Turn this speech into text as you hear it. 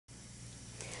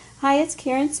Hi, it's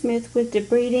Karen Smith with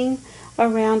debriding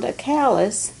around a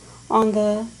callus on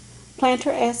the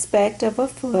plantar aspect of a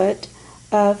foot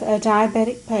of a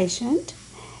diabetic patient.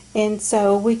 And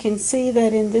so we can see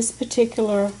that in this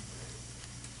particular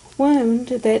wound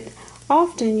that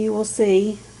often you will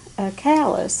see a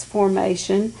callus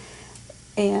formation,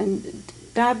 and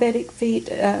diabetic feet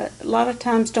a lot of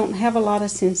times don't have a lot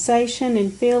of sensation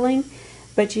and feeling,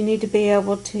 but you need to be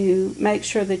able to make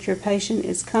sure that your patient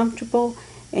is comfortable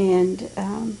and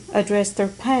address their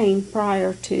pain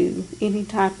prior to any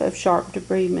type of sharp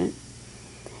debridement.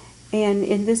 And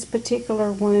in this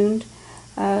particular wound,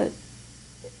 the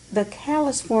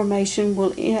callus formation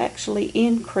will actually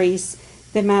increase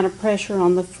the amount of pressure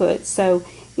on the foot. So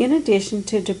in addition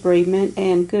to debridement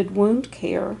and good wound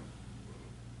care,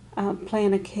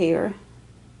 plan of care,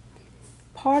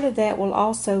 part of that will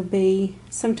also be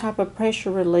some type of pressure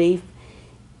relief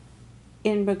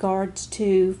in regards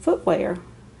to footwear.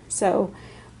 So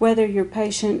whether your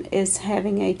patient is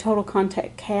having a total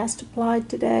contact cast applied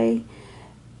today,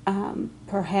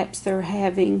 perhaps they're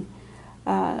having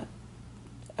a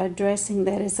dressing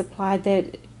that is applied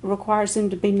that requires them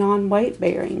to be non-weight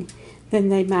bearing, then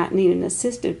they might need an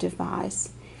assistive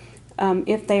device.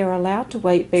 If they are allowed to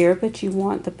weight bear, but you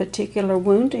want the particular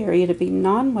wound area to be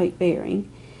non-weight bearing,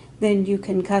 then you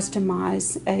can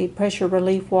customize a pressure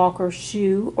relief walker,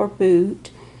 shoe, or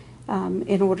boot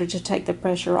in order to take the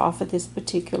pressure off of this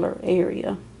particular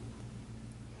area.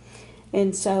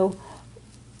 And so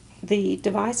the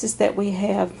devices that we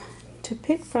have to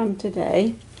pick from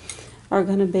today are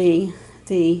going to be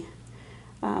the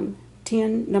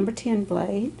number 10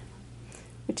 blade,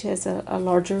 which has a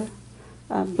larger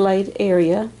blade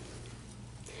area.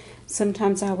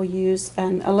 Sometimes I will use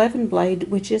an 11 blade,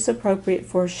 which is appropriate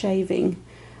for shaving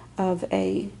of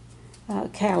a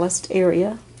calloused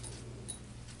area.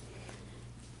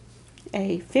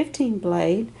 A 15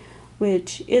 blade,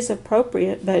 which is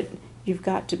appropriate, but you've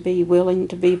got to be willing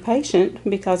to be patient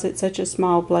because it's such a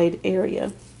small blade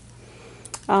area.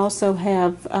 I also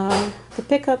have the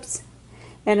pickups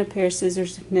and a pair of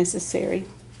scissors if necessary.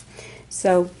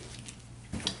 So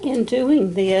in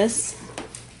doing this,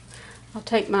 I'll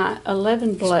take my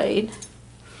 11 blade.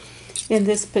 In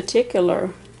this particular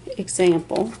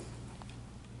example,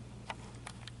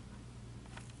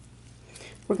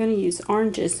 we're going to use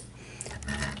oranges,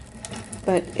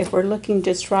 but if we're looking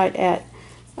just right at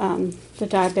the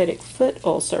diabetic foot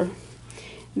ulcer,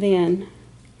 then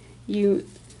you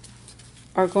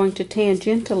are going to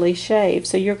tangentially shave,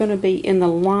 so you're going to be in the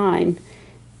line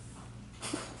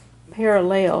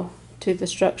parallel to the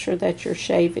structure that you're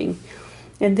shaving.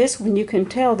 And this one, you can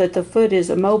tell that the foot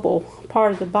is a mobile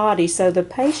part of the body, so the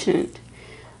patient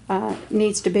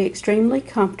needs to be extremely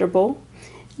comfortable.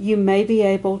 You may be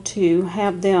able to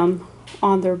have them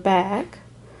on their back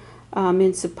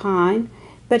in supine,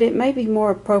 but it may be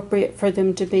more appropriate for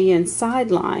them to be in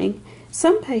side lying.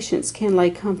 Some patients can lay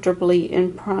comfortably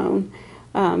in prone,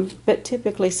 but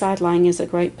typically side lying is a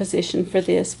great position for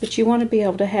this. But you want to be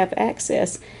able to have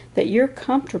access that you're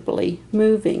comfortably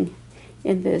moving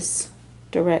in this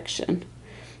direction.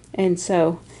 And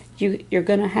so you're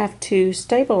going to have to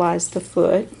stabilize the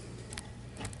foot.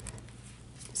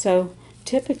 So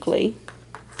typically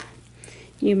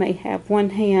you may have one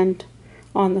hand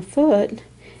on the foot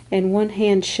and one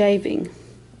hand shaving,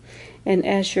 and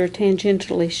as you're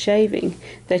tangentially shaving,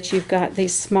 that you've got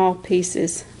these small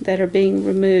pieces that are being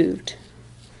removed,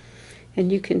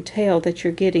 and you can tell that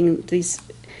you're getting these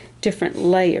different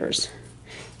layers.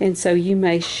 And so you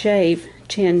may shave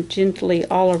tangentially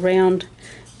all around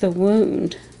the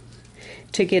wound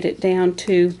to get it down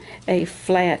to a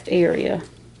flat area,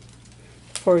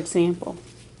 for example.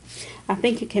 I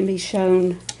think it can be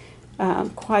shown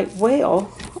quite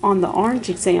well on the orange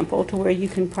example to where you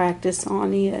can practice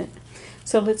on it.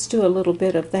 So let's do a little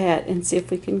bit of that and see if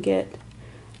we can get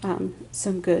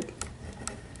some good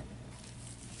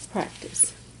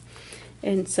practice.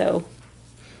 And so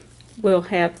we'll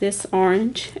have this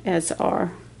orange as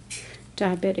our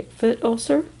diabetic foot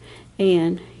ulcer,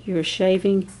 and you're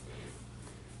shaving.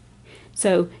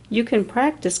 So you can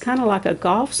practice kind of like a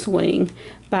golf swing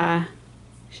by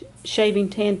shaving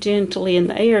tangentially in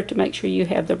the air to make sure you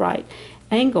have the right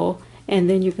angle, and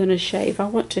then you're going to shave. I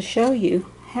want to show you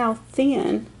how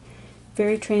thin,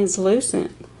 very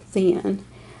translucent thin,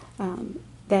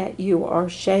 that you are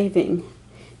shaving.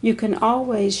 You can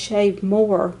always shave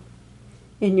more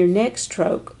in your next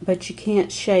stroke, but you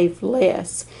can't shave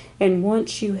less. And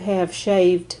once you have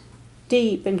shaved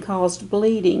deep and caused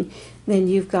bleeding, then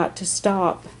you've got to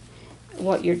stop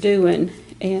what you're doing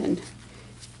and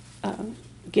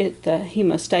get the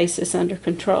hemostasis under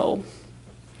control.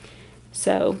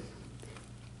 So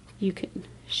you can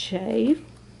shave.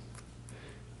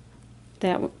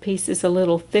 That piece is a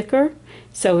little thicker,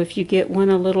 so if you get one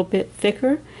a little bit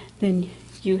thicker, then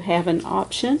you have an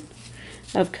option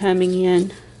of coming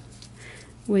in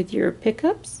with your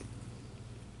pickups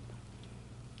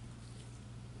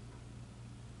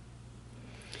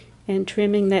and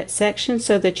trimming that section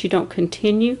so that you don't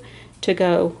continue to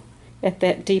go at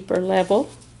that deeper level,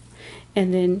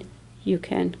 and then you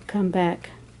can come back.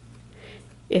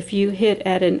 If you hit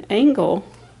at an angle,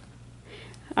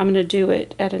 I'm going to do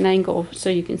it at an angle so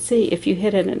you can see. If you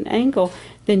hit at an angle,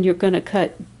 then you're going to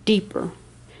cut deeper,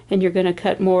 and you're going to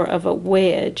cut more of a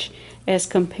wedge as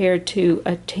compared to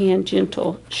a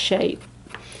tangential shaping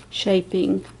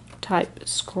type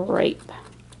scrape.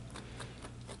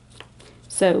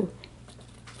 So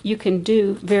you can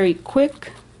do very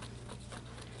quick,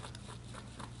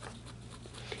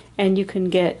 and you can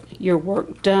get your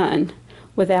work done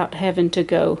without having to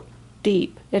go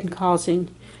deep and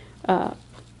causing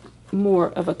more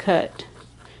of a cut.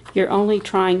 You're only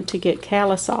trying to get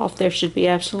callus off. There should be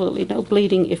absolutely no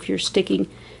bleeding if you're sticking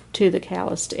to the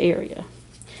calloused area.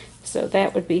 So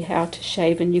that would be how to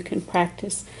shave, and you can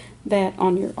practice that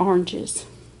on your oranges.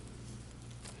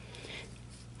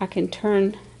 I can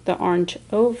turn the orange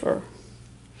over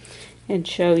and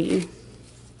show you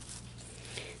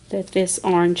that this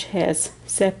orange has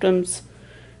septums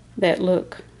that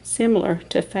look similar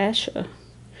to fascia.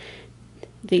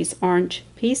 These orange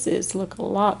pieces look a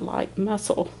lot like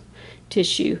muscle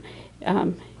tissue.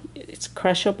 It's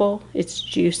crushable, it's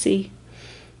juicy,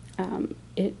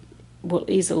 it will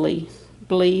easily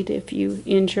bleed if you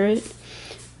injure it,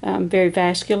 very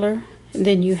vascular. And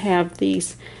then you have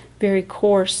these very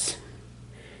coarse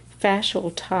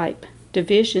fascial type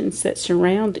divisions that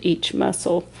surround each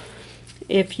muscle.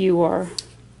 If you are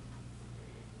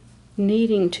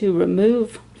needing to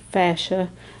remove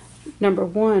fascia, number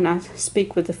one, I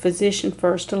speak with the physician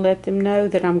first to let them know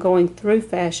that I'm going through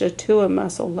fascia to a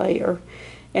muscle layer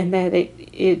and that it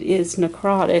is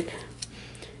necrotic.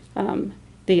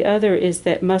 The other is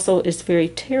that muscle is very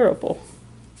tearable.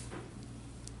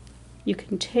 You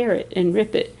can tear it and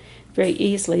rip it very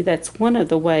easily. That's one of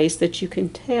the ways that you can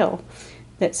tell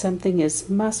that something is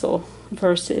muscle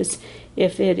versus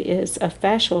if it is a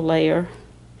fascial layer,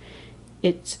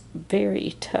 it's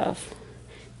very tough.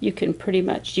 You can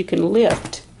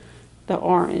lift the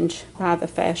orange by the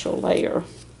fascial layer.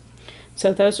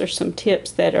 So those are some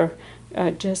tips that are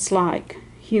just like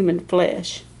human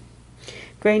flesh.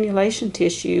 Granulation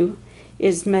tissue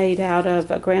is made out of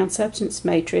a ground substance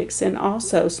matrix and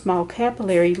also small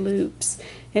capillary loops.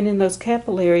 And in those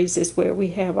capillaries is where we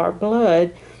have our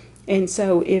blood. And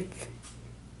so if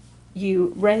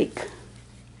you rake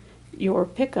your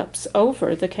pickups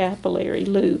over the capillary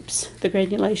loops, the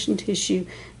granulation tissue,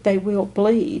 they will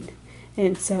bleed.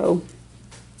 And so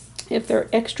if they're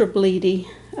extra bleedy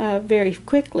very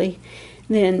quickly,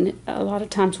 then a lot of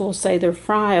times we'll say they're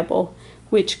friable,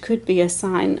 which could be a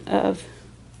sign of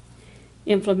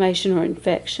inflammation or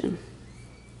infection.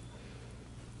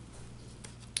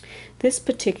 This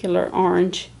particular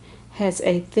orange has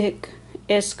a thick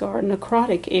eschar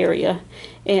necrotic area,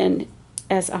 and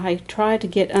as I try to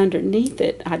get underneath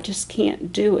it, I just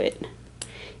can't do it.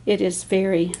 It is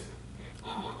very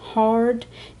hard.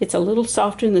 It's a little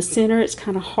softer in the center. It's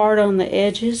kind of hard on the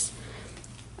edges.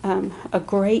 A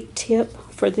great tip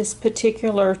for this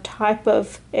particular type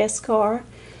of eschar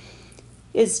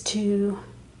is to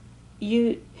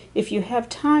if you have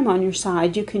time on your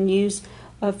side, you can use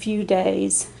a few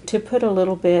days to put a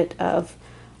little bit of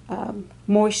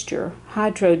moisture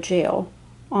hydrogel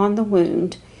on the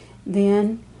wound,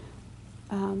 then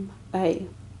a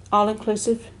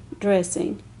all-inclusive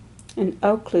dressing, an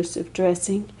occlusive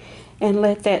dressing, and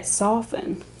let that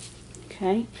soften.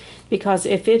 Okay, because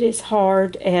if it is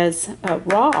hard as a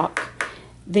rock,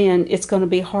 then it's going to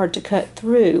be hard to cut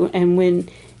through, and when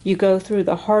you go through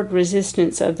the hard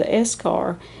resistance of the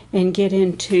eschar and get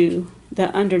into the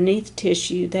underneath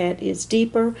tissue that is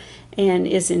deeper and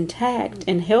is intact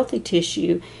and healthy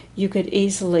tissue, you could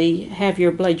easily have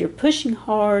your blade. You're pushing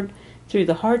hard through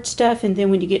the hard stuff, and then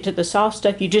when you get to the soft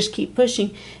stuff, you just keep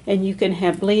pushing, and you can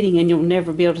have bleeding and you'll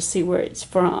never be able to see where it's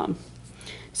from.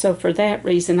 So for that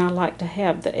reason, I like to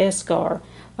have the eschar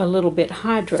a little bit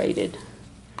hydrated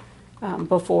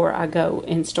before I go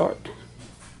and start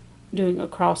doing a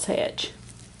crosshatch.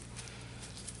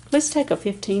 Let's take a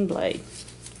 15 blade,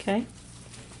 okay?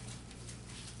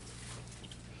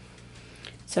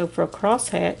 So for a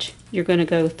crosshatch, you're going to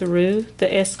go through the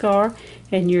eschar,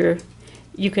 and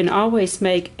you can always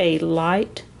make a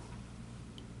light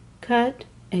cut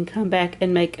and come back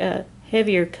and make a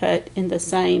heavier cut in the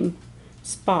same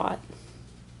spot.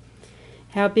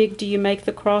 How big do you make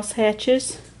the cross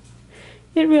hatches?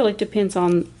 It really depends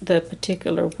on the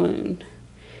particular wound.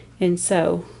 And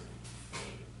so,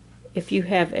 if you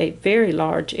have a very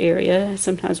large area,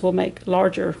 sometimes we'll make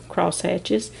larger cross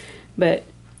hatches, but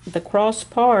the cross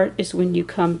part is when you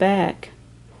come back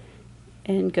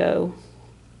and go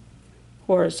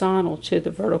horizontal to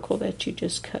the vertical that you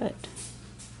just cut.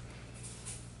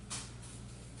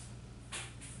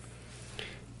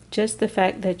 Just the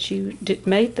fact that you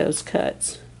made those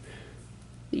cuts,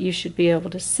 you should be able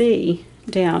to see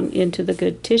down into the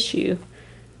good tissue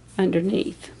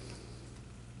underneath.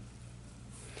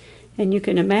 And you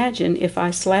can imagine if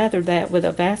I slather that with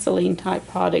a Vaseline type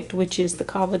product, which is the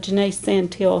collagenase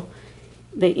Santil,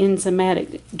 the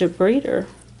enzymatic debrider,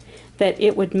 that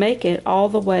it would make it all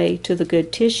the way to the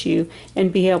good tissue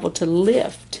and be able to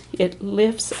lift. It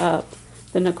lifts up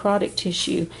the necrotic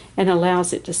tissue and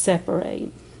allows it to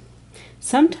separate.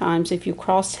 Sometimes if you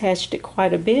cross-hatched it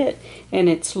quite a bit and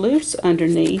it's loose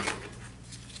underneath,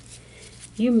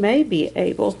 you may be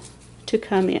able to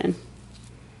come in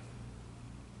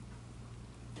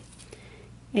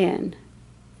and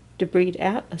debride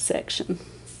out a section.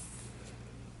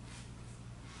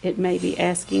 It may be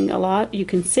asking a lot. You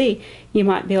can see you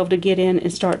might be able to get in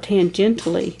and start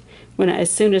tangentially.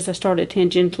 As soon as I started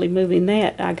tangentially moving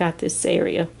that, I got this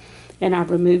area and I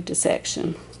removed a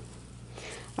section.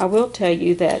 I will tell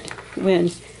you that when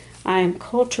I am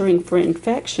culturing for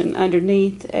infection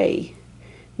underneath a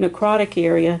necrotic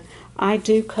area, I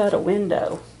do cut a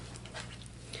window.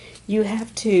 You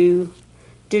have to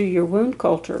do your wound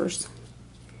cultures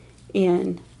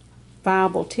in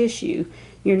viable tissue.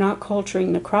 You're not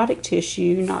culturing necrotic tissue,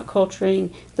 you're not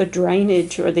culturing the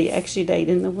drainage or the exudate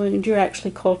in the wound, you're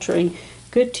actually culturing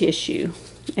good tissue.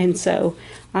 And so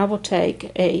I will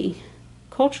take a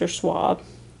culture swab,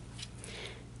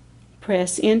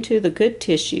 press into the good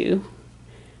tissue,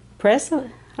 press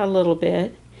a little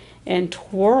bit, and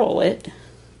twirl it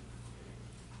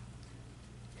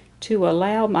to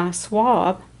allow my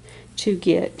swab to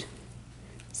get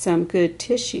some good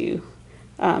tissue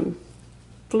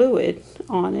fluid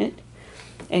on it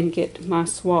and get my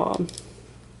swab.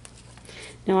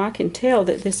 Now I can tell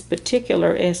that this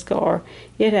particular eschar,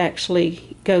 it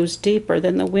actually goes deeper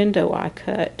than the window I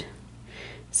cut.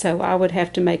 So I would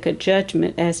have to make a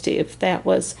judgment as to if that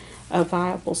was a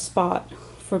viable spot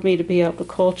for me to be able to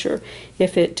culture.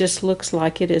 If it just looks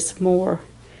like it is more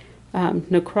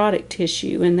necrotic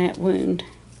tissue in that wound,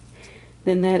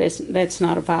 then that's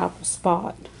not a viable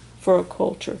spot for a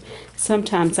culture.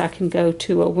 Sometimes I can go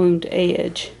to a wound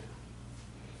edge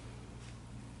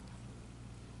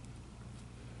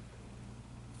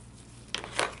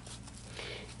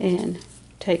and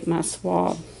take my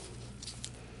swab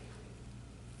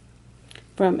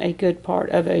from a good part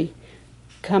of a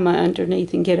come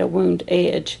underneath and get a wound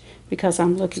edge because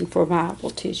I'm looking for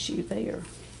viable tissue there.